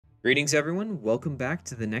Greetings, everyone. Welcome back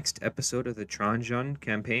to the next episode of the Trajan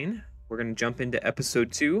Campaign. We're going to jump into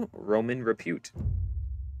episode 2, Roman Repute.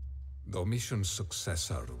 Domitian's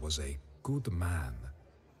successor was a good man,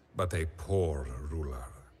 but a poor ruler.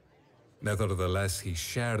 Nevertheless, he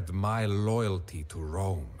shared my loyalty to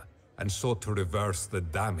Rome and sought to reverse the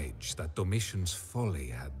damage that Domitian's folly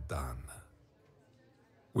had done.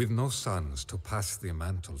 With no sons to pass the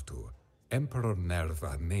mantle to, Emperor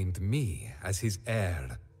Nerva named me as his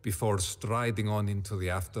heir before striding on into the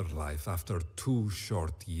afterlife after 2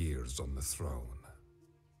 short years on the throne.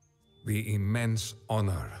 The immense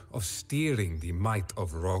honor of steering the might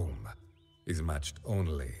of Rome is matched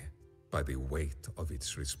only by the weight of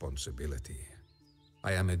its responsibility.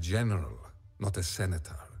 I am a general, not a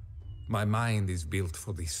senator. My mind is built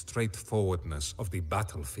for the straightforwardness of the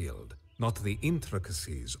battlefield, not the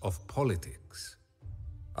intricacies of politics.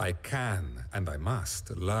 I can, and I must,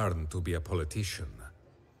 learn to be a politician,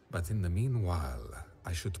 but in the meanwhile,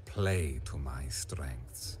 I should play to my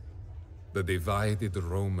strengths. The divided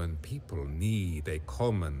Roman people need a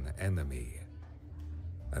common enemy,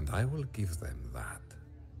 and I will give them that.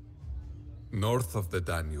 North of the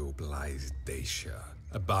Danube lies Dacia,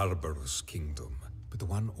 a barbarous kingdom, but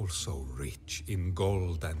one also rich in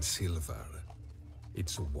gold and silver.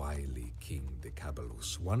 Its wily king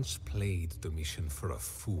Decabalus once played Domitian for a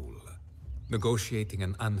fool, negotiating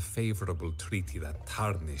an unfavorable treaty that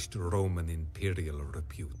tarnished Roman imperial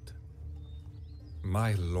repute.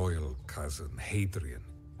 My loyal cousin Hadrian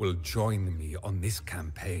will join me on this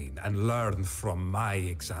campaign and learn from my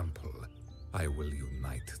example. I will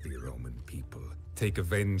unite the Roman people, take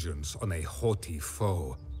vengeance on a haughty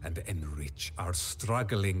foe, and enrich our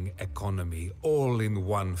struggling economy all in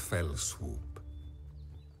one fell swoop.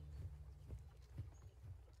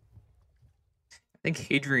 I think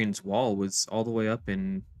Hadrian's Wall was all the way up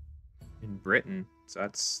in Britain, so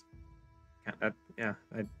that's yeah.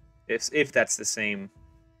 If that's the same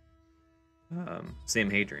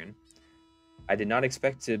Hadrian. I did not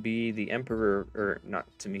expect to be the emperor, or not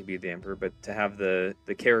to me be the emperor, but to have the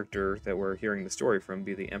character that we're hearing the story from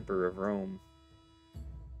be the emperor of Rome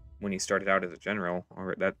when he started out as a general,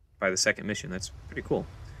 or that by the second mission. That's pretty cool.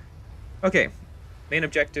 Okay, main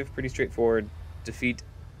objective, pretty straightforward. Defeat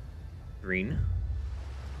Green.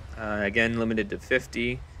 Again, limited to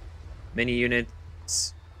 50. Many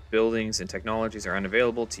units, buildings, and technologies are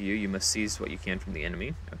unavailable to you. You must seize what you can from the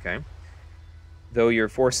enemy. Okay. Though your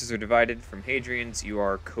forces are divided from Hadrian's, you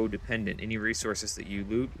are codependent. Any resources that you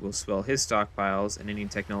loot will swell his stockpiles, and any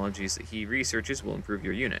technologies that he researches will improve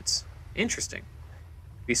your units. Interesting.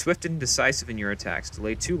 Be swift and decisive in your attacks.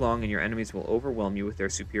 Delay too long, and your enemies will overwhelm you with their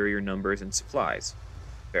superior numbers and supplies.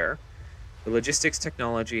 Fair. The logistics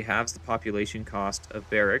technology halves the population cost of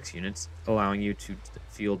barracks units, allowing you to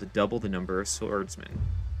field double the number of swordsmen.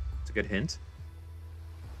 It's a good hint.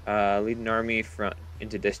 Lead an army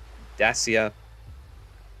into Dacia,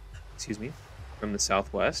 from the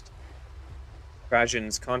southwest.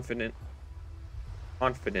 Trajan's confident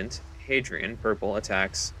Hadrian, purple,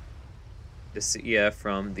 attacks Dacia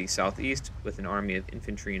from the southeast with an army of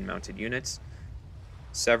infantry and mounted units.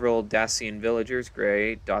 Several Dacian villagers,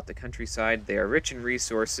 gray, dot the countryside. They are rich in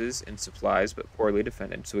resources and supplies, but poorly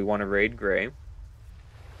defended, so we want to raid gray.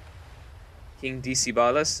 King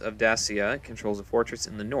Decebalus of Dacia controls a fortress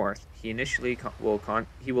in the north. He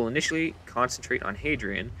will initially concentrate on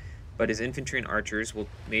Hadrian, but his infantry and archers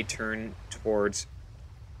may turn towards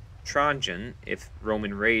Trajan if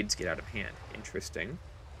Roman raids get out of hand. Interesting.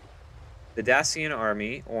 The Dacian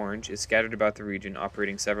army, orange, is scattered about the region,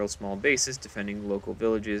 operating several small bases, defending local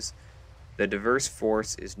villages. The diverse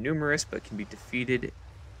force is numerous, but can be defeated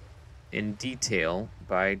in detail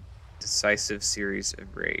by decisive series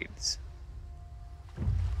of raids.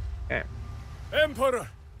 Okay. Emperor,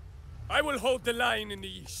 I will hold the line in the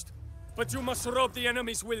east, but you must rob the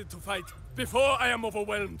enemy's will to fight before I am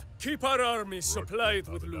overwhelmed. Keep our armies supplied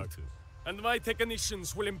with loot, and my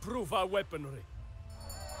technicians will improve our weaponry.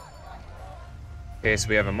 Okay, so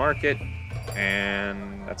we have a market,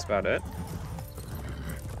 and that's about it.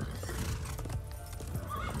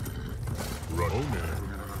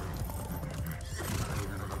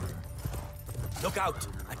 Look out!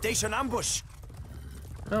 A Dacian ambush!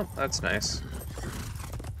 Oh, that's nice.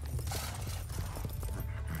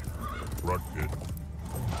 Oh,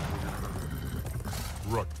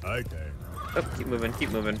 keep moving,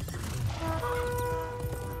 keep moving.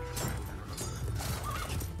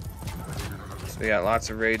 So we got lots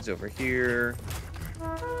of raids over here.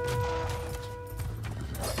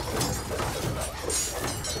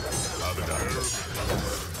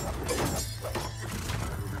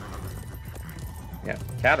 Yeah,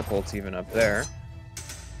 catapults even up there.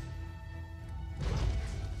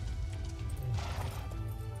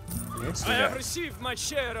 What's I have that? received my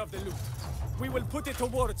share of the loot. We will put it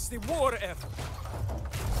towards the war effort.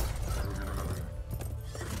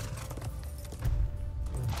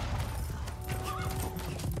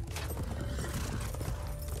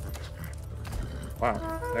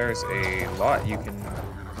 Wow, there's a lot you can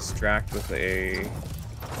distract with a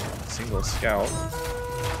single scout.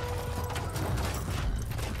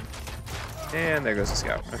 And there goes the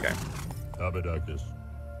scout. Okay. Abadakis.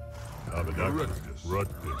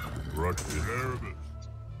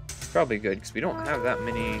 It's probably good because we don't have that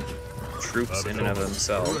many troops in and of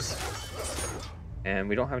themselves. And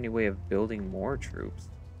we don't have any way of building more troops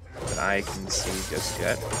that I can see just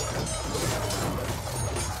yet.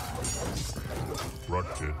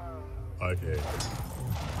 Rutted. I hate.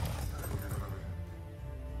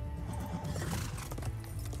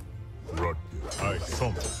 Rutted. I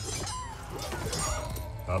summon.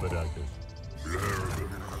 Abadakis.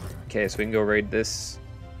 Okay, so we can go raid this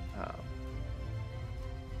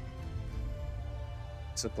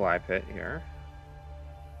supply pit here.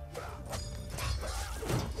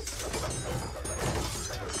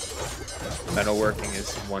 Metalworking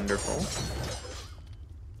is wonderful.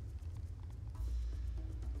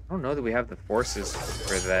 I don't know that we have the forces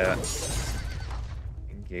for that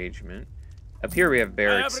engagement. Up here we have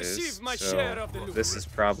barracks, so this is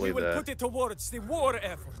probably we will put it towards the war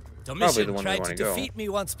effort. probably the one we want to go. defeat me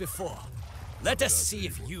once before. Let us see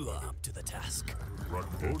if you are up to the task.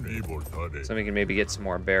 So we can maybe get some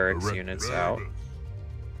more barracks units out.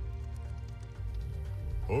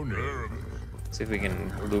 See if we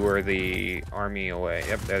can lure the army away.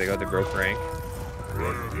 Yep, there they go, they broke rank.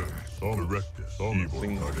 We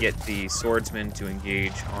can get the swordsmen to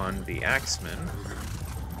engage on the axemen.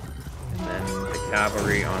 And then the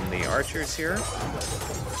cavalry on the archers here.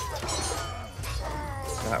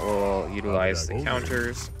 That will utilize the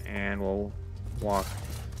counters, and we'll walk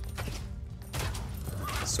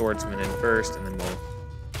the swordsmen in first, and then we'll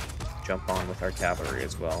jump on with our cavalry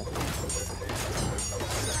as well.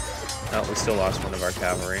 Oh, we still lost one of our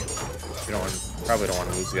cavalry. We probably don't want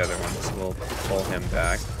to lose the other one, so we'll pull him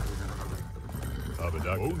back.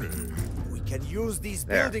 We can use these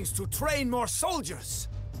buildings to train more soldiers.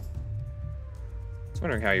 I was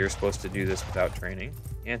wondering how you're supposed to do this without training.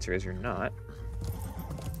 The answer is you're not.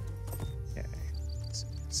 Okay. So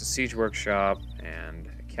siege workshop and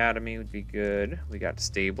academy would be good. We got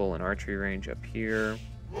stable and archery range up here.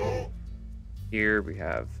 Here we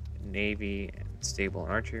have navy and stable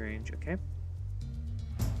and archery range. Okay.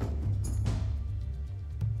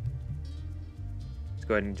 Let's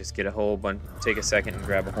go ahead and just get a whole bunch. Take a second and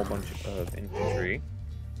grab a whole bunch of infantry.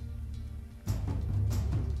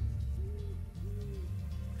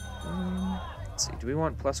 Let's see. Do we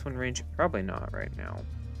want +1 range? Probably not right now.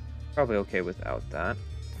 Probably okay without that.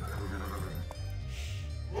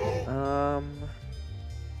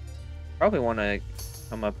 Probably want to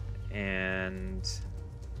come up and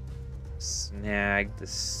snag the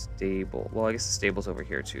stable. Well, I guess the stable's over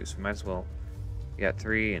here too, so we might as well. We got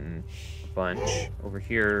 3 and a bunch. Over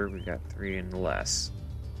here, we got 3 and less.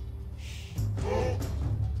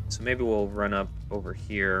 So maybe we'll run up over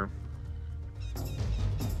here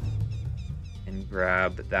and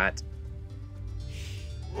grab that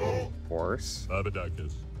horse.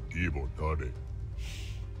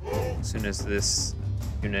 As soon as this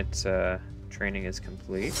unit training is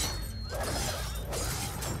complete.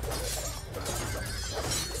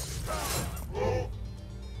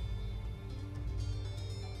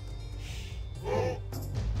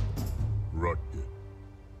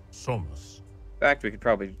 In fact, we could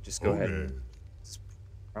probably just go ahead and... It's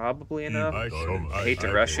probably enough. I hate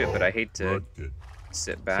to rush it, but I hate to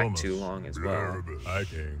sit back too long as well.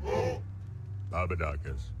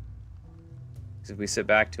 Because if we sit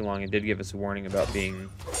back too long, it did give us a warning about being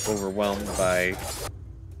overwhelmed by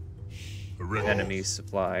enemy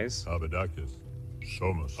supplies.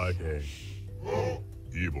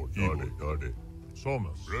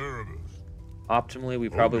 Optimally, we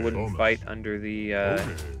probably wouldn't fight under the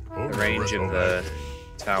range of the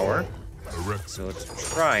tower. So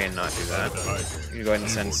let's try and not do that. You can go ahead and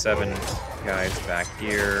send 7 guys back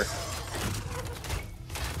here.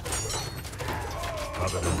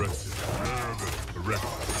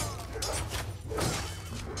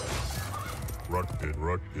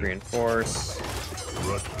 Reinforce.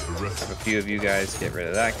 Have a few of you guys get rid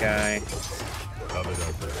of that guy.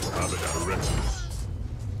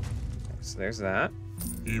 So there's that.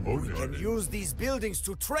 We can use these buildings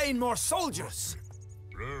to train more soldiers.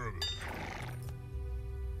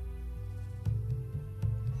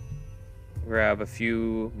 Grab a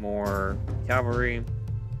few more cavalry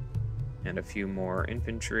and a few more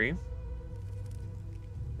infantry.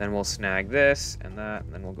 Then we'll snag this and that,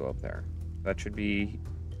 and then we'll go up there. That should be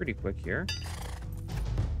pretty quick here.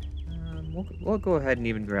 We'll go ahead and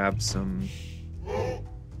even grab some...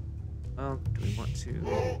 Oh, do we want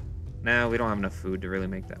to... No, we don't have enough food to really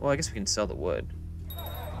make that. Well, I guess we can sell the wood. Go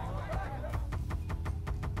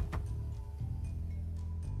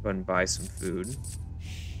ahead and buy some food.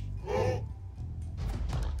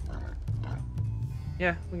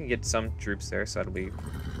 Yeah, we can get some troops there, so that'll be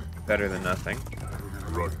better than nothing.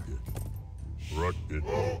 Rugged.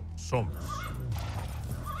 Sums.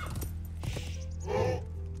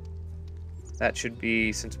 That should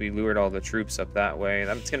be, since we lured all the troops up that way,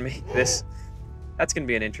 that's gonna make this... That's gonna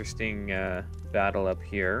be an interesting battle up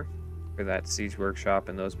here for that siege workshop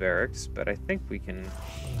and those barracks, but I think we can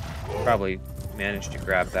probably manage to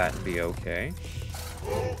grab that and be okay.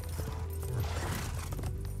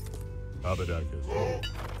 Abadakis.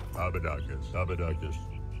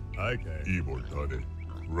 I can. Evil done it.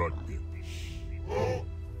 Rugged.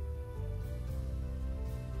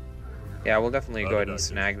 Yeah, we'll definitely go ahead and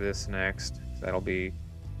snag this next. That'll be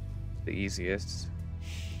the easiest.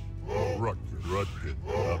 Rugged.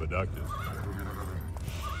 Abadakis.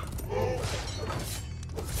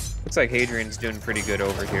 Looks like Hadrian's doing pretty good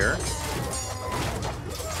over here.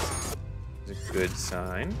 It's a good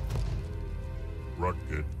sign.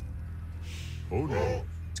 Rugged. Oh no.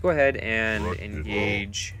 Let's go ahead and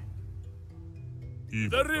engage.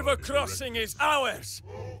 The river crossing is ours!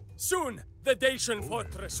 Soon, the Dacian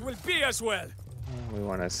fortress will be as well! We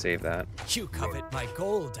want to save that. You covet my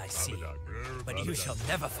gold, I see. But you shall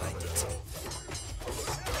never find it.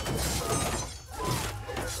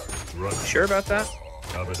 You sure about that?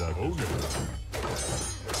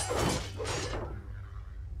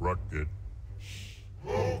 Rugged.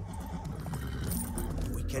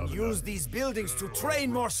 We can use these buildings to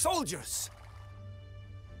train more soldiers.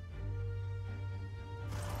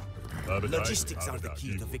 Logistics are the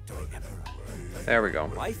key to victory, Emperor. There we go.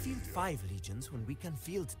 Why field 5 legions when we can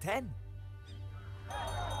field 10?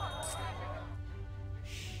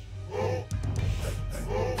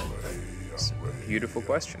 It's a beautiful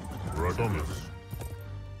question. Rugged.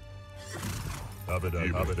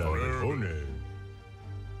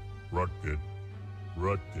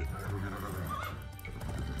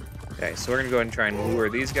 Okay, so we're gonna go ahead and try and lure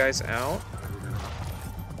these guys out.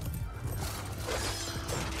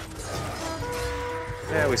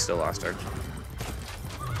 Yeah, we still lost our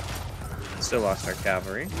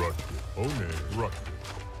cavalry.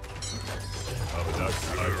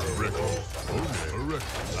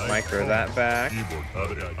 Micro that back.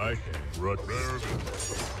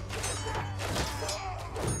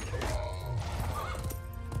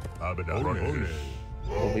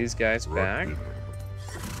 Pull these guys back.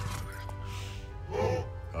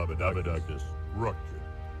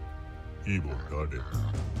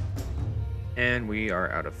 And we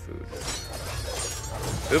are out of food.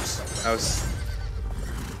 Oops,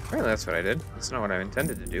 apparently that's what I did. That's not what I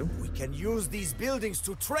intended to do. We can use these buildings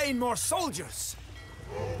to train more soldiers.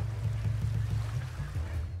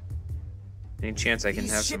 Any chance I can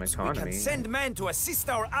have some We economy? can send men to assist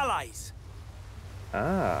our allies.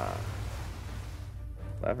 Ah.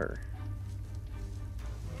 Clever.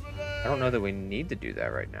 I don't know that we need to do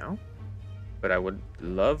that right now, but I would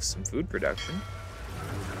love some food production.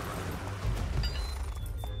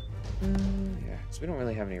 Yeah, so we don't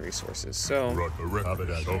really have any resources, so we're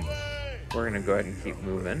gonna go ahead and keep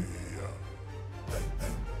moving.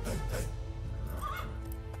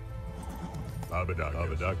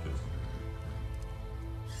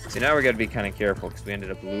 See, now we gotta be kind of careful because we ended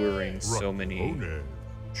up luring so many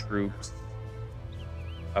troops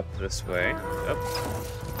up this way.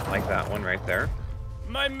 Oh, like that one right there.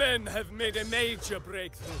 My men have made a major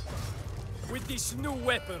breakthrough. With this new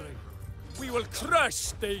weaponry, we will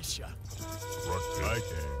crush Dacia.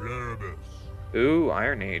 Ooh,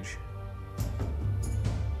 Iron Age.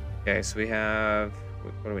 Okay, so we have...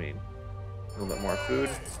 What do we need? A little bit more food.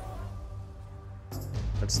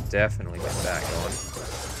 Let's definitely get that going.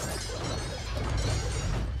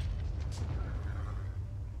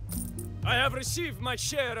 I have received my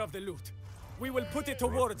share of the loot. We will put it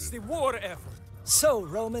towards the war effort. So,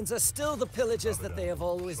 Romans are still the pillagers that they have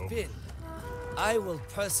always been. I will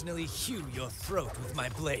personally hew your throat with my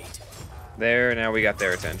blade. There, now we got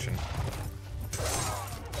their attention.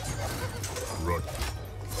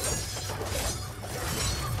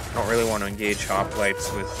 I don't really want to engage hoplites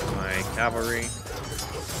with my cavalry.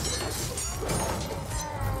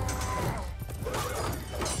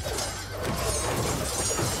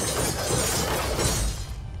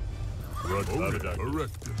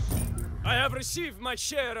 I have received my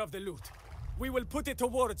share of the loot. We will put it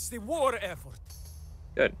towards the war effort.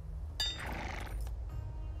 Good.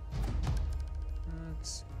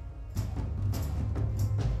 Let's...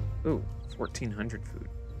 Ooh, 1,400 food.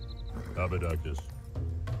 Abadakis.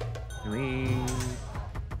 Can we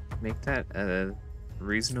make that a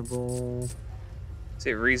reasonable... Is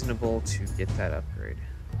it reasonable to get that upgrade?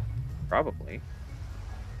 Probably.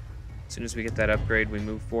 As soon as we get that upgrade, we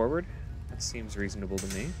move forward. That seems reasonable to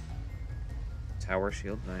me. Tower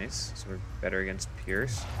shield, nice. So we're better against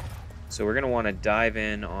Pierce. So we're going to want to dive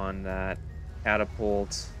in on that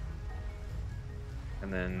catapult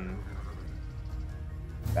and then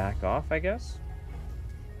back off, I guess.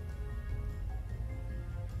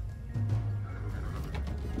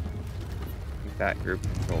 Keep that group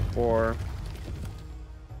control 4.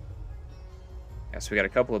 Yeah, so we got a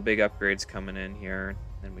couple of big upgrades coming in here,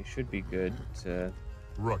 and we should be good to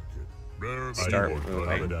start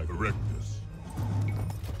moving.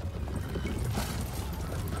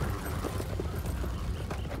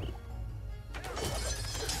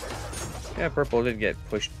 Yeah, Purple did get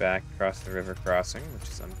pushed back across the river crossing, which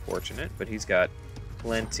is unfortunate, but he's got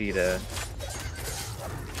plenty to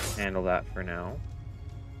handle that for now.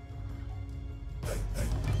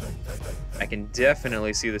 I can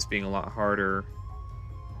definitely see this being a lot harder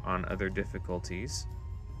on other difficulties.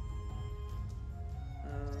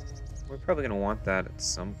 We're probably going to want that at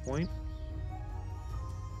some point.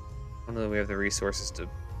 I don't know that we have the resources to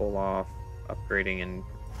pull off upgrading and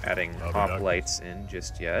adding hoplites in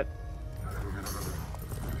just yet.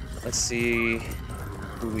 Let's see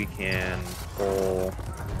who we can pull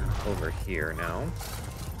over here now.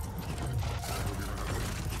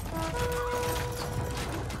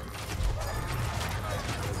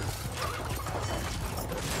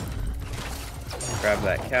 Grab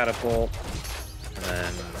that catapult, and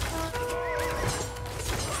then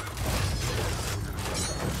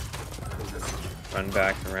run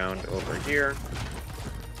back around over here.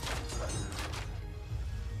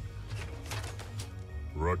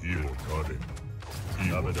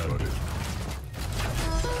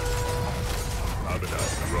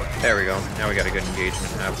 There we go. Now we got a good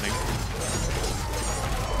engagement happening.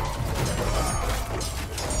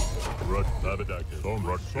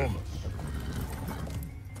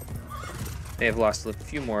 They have lost a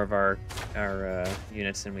few more of our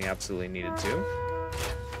units than we absolutely needed to,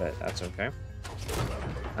 but that's okay.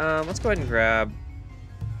 Let's go ahead and grab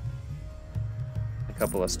a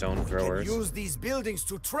couple of stone throwers. We can use these buildings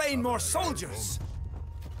to train more soldiers.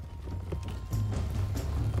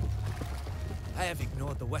 I have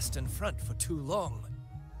ignored the Western Front for too long.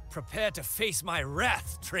 Prepare to face my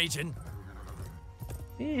wrath, Trajan.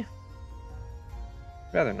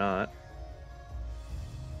 Rather not.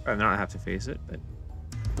 Rather not have to face it, but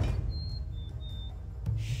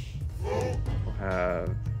we'll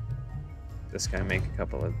have this guy make a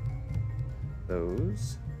couple of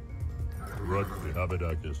those.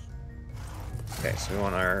 Okay, so we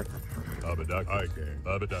want our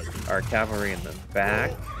cavalry in the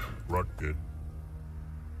back.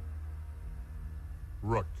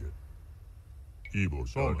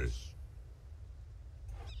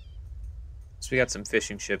 So we got some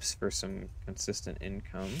fishing ships for some consistent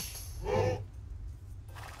income.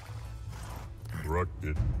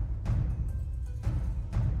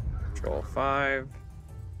 Control 5.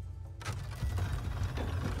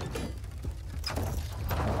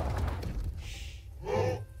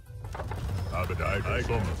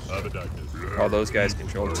 All those guys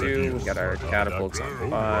control 2. We got our catapults on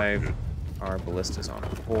 5. Our ballistas on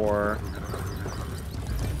 4.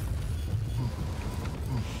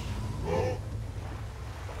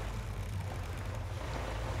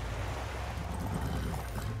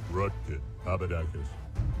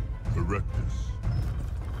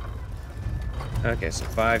 Okay, so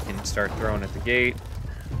 5 can start throwing at the gate.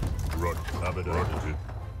 We'll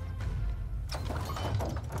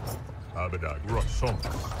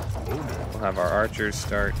have our archers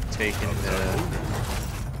start taking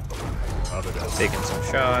some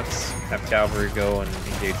shots. Have cavalry go and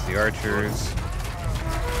engage the archers.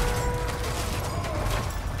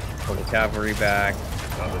 Pull the cavalry back.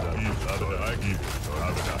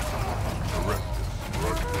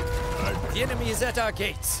 The enemy is at our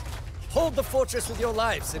gates. Hold the fortress with your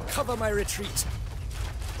lives and cover my retreat.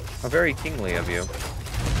 How very kingly of you.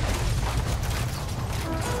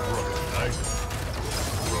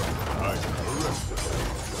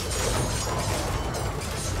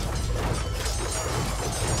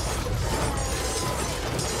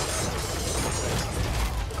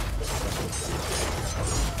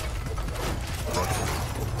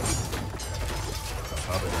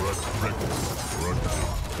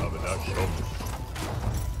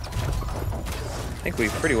 I think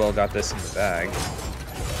we've pretty well got this in the bag.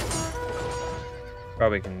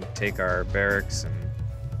 Probably can take our barracks and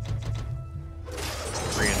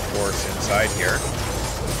reinforce inside here.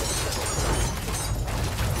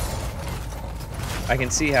 I can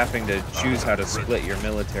see having to choose how to split your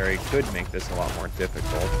military could make this a lot more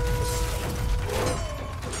difficult.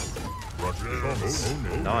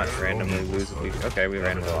 Not randomly lose. Okay, we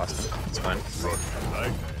randomly lost him. It's fine.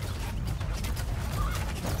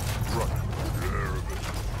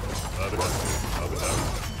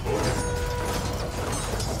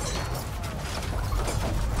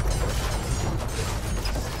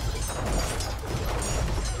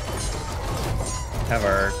 Have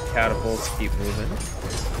our catapults keep moving.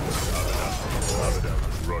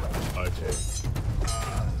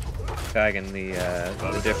 Tagging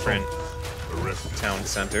the different town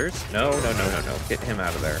centers. No. Get him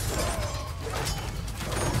out of there.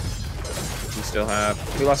 We still have...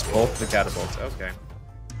 We lost both the catapults. Okay.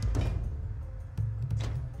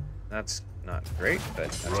 That's not great, but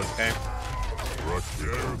that's okay.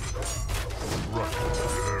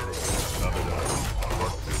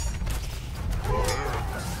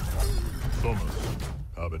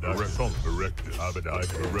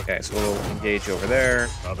 Okay, so we'll engage over there.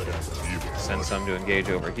 Send some to engage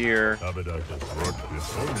over here.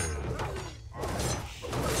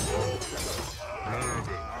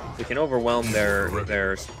 We can overwhelm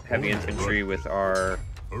their heavy infantry with our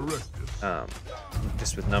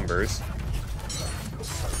just with numbers.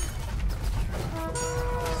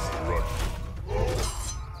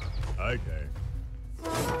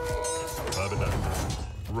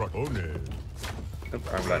 Oop,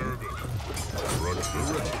 wrong button.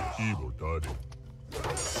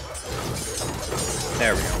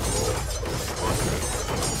 There we go.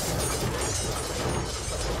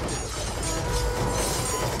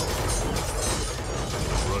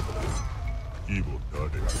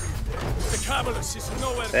 The Cabalus is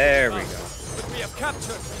nowhere. There we go. But we have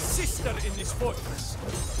captured his sister in this fortress.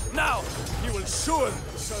 Now he will surely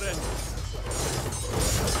surrender.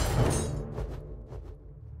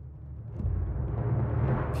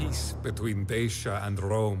 Peace between Dacia and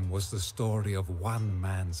Rome was the story of one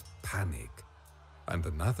man's panic and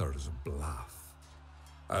another's bluff.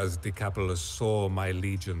 As Decapulus saw my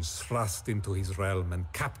legions thrust into his realm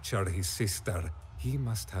and capture his sister, he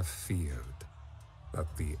must have feared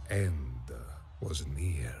that the end was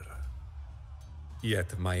near.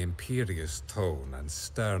 Yet my imperious tone and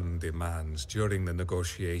stern demands during the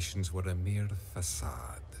negotiations were a mere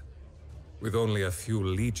facade. With only a few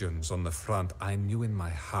legions on the front, I knew in my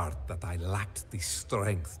heart that I lacked the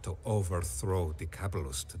strength to overthrow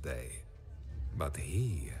Decapulus today. But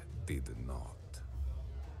he did not.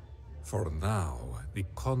 For now, the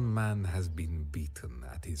conman has been beaten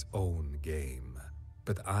at his own game,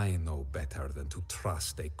 but I know better than to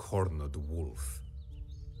trust a cornered wolf.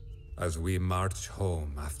 As we march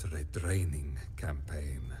home after a draining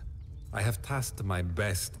campaign, I have tasked my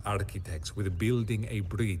best architects with building a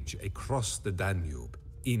bridge across the Danube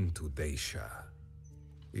into Dacia.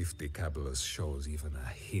 If Decapulus shows even a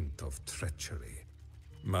hint of treachery,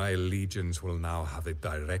 my legions will now have a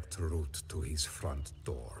direct route to his front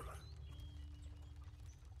door.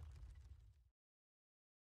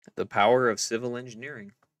 The power of civil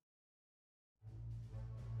engineering.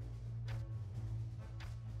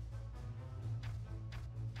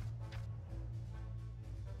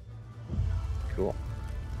 Cool.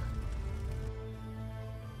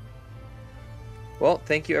 Well,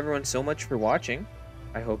 thank you everyone so much for watching.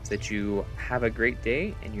 I hope that you have a great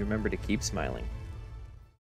day and you remember to keep smiling.